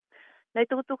Nai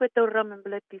tukutuku e tau rame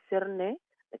baleti Serene,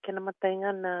 kena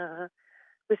matainga na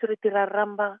wisuri tira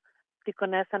ramba, tiko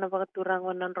na sana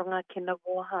wakaturango nanronga kena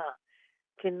boha,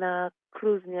 kena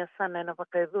cruise niya sana na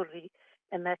wakaiduri,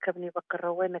 e na kabini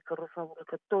wakarawe na karusa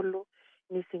wakatolu,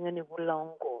 ni singa ni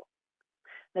wulaongo.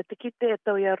 Na tikite e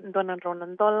tau ya ndona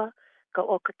ronandola, ka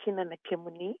oka kina na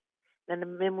kemuni, na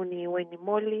memuni iwe ni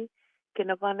moli,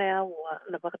 kena vana ya ua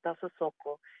na wakataso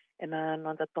soko, e na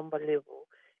nonda tomba levu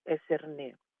e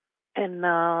Serene. And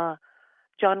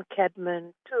John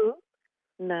Cadman too,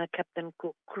 na Captain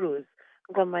Cook Cruise.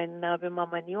 Gomai na be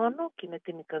mama ni ono, kina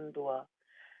tinikandua,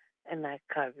 and na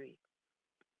kawi.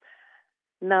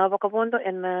 Na wakawondo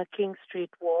na King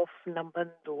Street Wharf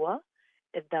number 2,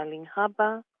 e Darling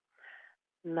Harbour,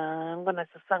 na ngona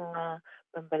sasanga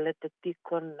pembalete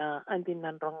tiko na andi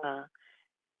nandronga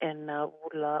na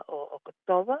wula o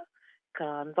Oktober,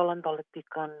 ka ndola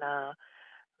tiko na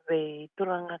ve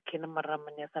turanga kina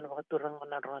maramania sana waka turanga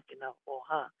na ronga kina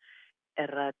oha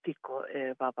era tiko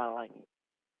e babalangi.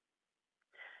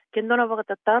 Kendona waka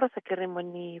tatara sa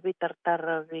keremoni ve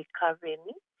tartara ve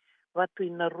kaveni, watu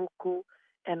ina ruku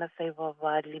ena saiva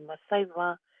va lima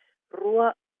saiva,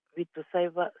 rua vitu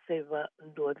saiva saiva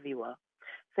ndua viwa.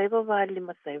 Saiva va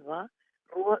lima saiva,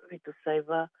 rua vitu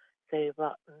saiva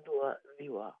saiva ndua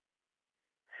viwa.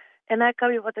 Ena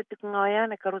kawi wata tikungawaya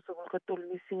na karusa wakatulu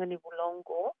ni singa ni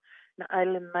bulongo, na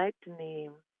Island Night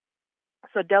ni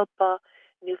Sodelpa,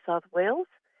 New South Wales.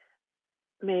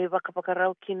 Me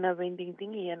wakapakarau kina vending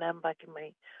tingi yana mbaki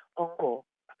mai ongo.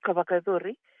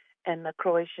 Kawakaduri and the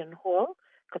Croatian Hall,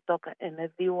 katoka ena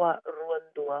Diwa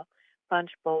Ruandua,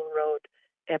 Punch Bowl Road,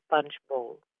 e Punch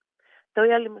Bowl. Tau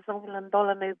yali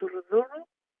 $5 na iduruduru,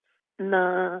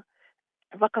 na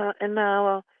waka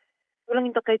ena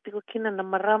ulangin toka itiko kina na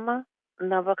marama,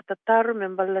 na wakatataru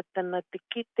membaleta na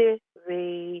tikite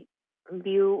ve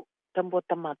mbiu tambo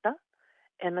tamata,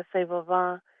 ena saiva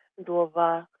va, ndua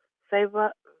va,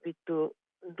 saiva vitu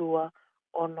ndua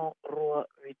ono rua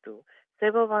vitu.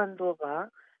 Saiva va ndua va,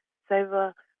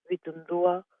 saiva vitu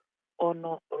ndua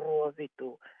ono rua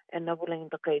vitu. Ena ulangin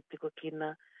toka itiko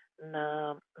kina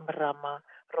na marama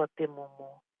rote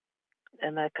momo.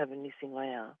 Ena kabini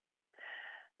singaya.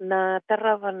 Na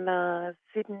tarawa na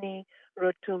Sydney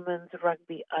Rotumans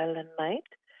Rugby Island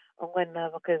Night. Onga na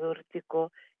wakaidori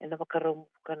tiko ena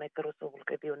wakarumuka na ikaruso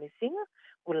vulkadio ni singa,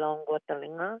 Wulaongo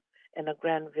Talinga, ena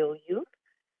Granville Youth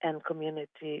and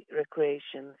Community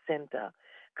Recreation Center.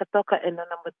 Katoka ena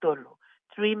number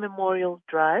 3 Memorial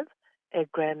Drive e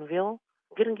Granville,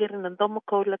 giringirin ng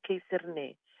Domokola kay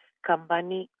Serene,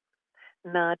 Kambani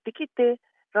na tikite,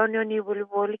 raunioni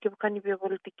volleyball ke bukani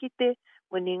bebol tikite,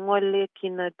 muni ngole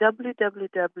kina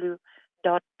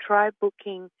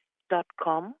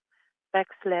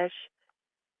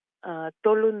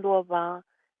www.trybooking.com/tolundova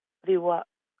viwa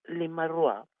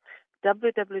limarua.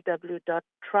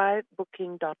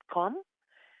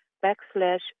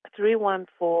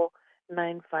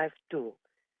 www.trybooking.com/314952.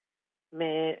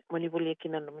 Me muni volia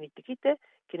kina nomini tikite,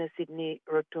 kina Sydney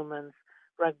Rotumans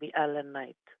Rugby Island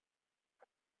Night.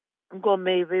 Go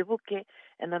me vebuke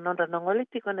ena nonda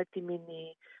nangoliti kona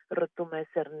timini rotuma e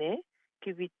Serene,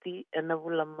 kiviti ena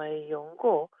vula mai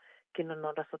yongo kina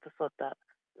nonda sota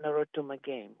na rotuma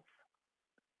games.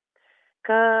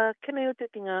 Ka kena yote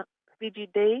tinga Fiji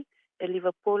Day e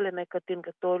Liverpool ena ikatin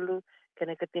katolu,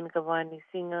 kena ikatin kavani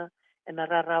singa, ena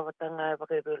rarawa tanga e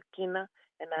wakaidurkina,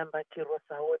 ena amba kirwa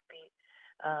sawati,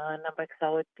 namba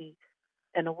sawati,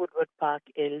 ena Woodward Park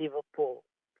e Liverpool.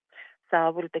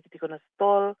 Sa vuli takitiko na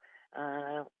stall,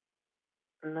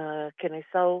 na kene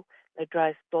sau, na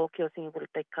dry stall, kio singi vuli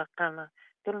tai kakana,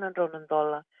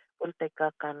 $200, vuli tai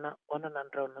kakana,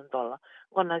 $100.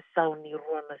 Ngona sau ni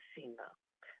rua na sina,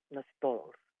 na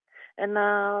stalls. And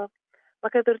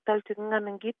wakaiduri talitu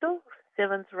ngana ngito,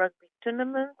 7th Rugby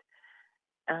Tournament,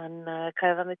 and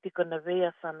kairana tiko na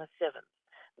vea sana 7th.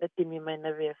 Na timi mai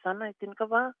na vea sana, itin ka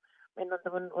ba? May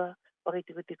nandaman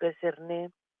wakitiko e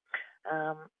Serene,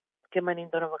 ke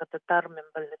manindora wakatatar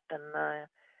membaletan na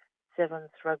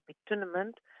 7th Rugby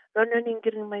Tournament. Rono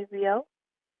ningiring may viaw.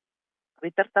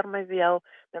 Vitartar may viaw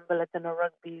membaletan na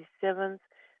Rugby 7th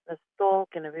na stall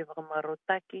kena viva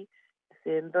kamarotaki.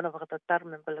 Kasi ndona wakatatar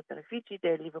membaletan na Fiji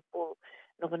Day Liverpool.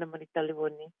 Nogo na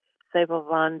manitaliwoni. Saiba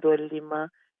van 25,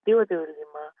 diwa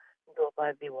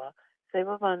 2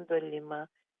 Saiba van 25,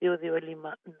 diwa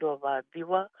 2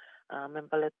 diwa.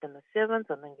 Membaletan na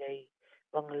 7th anangay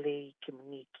wangalei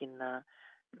kemuni kina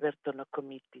vertona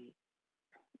committee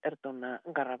vertona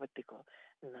ngarabatiko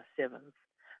na 7th.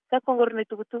 Sa kongor na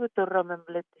tukutuku to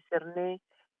remember Serene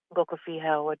ngoko fi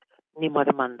Howard ni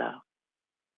Madamanda.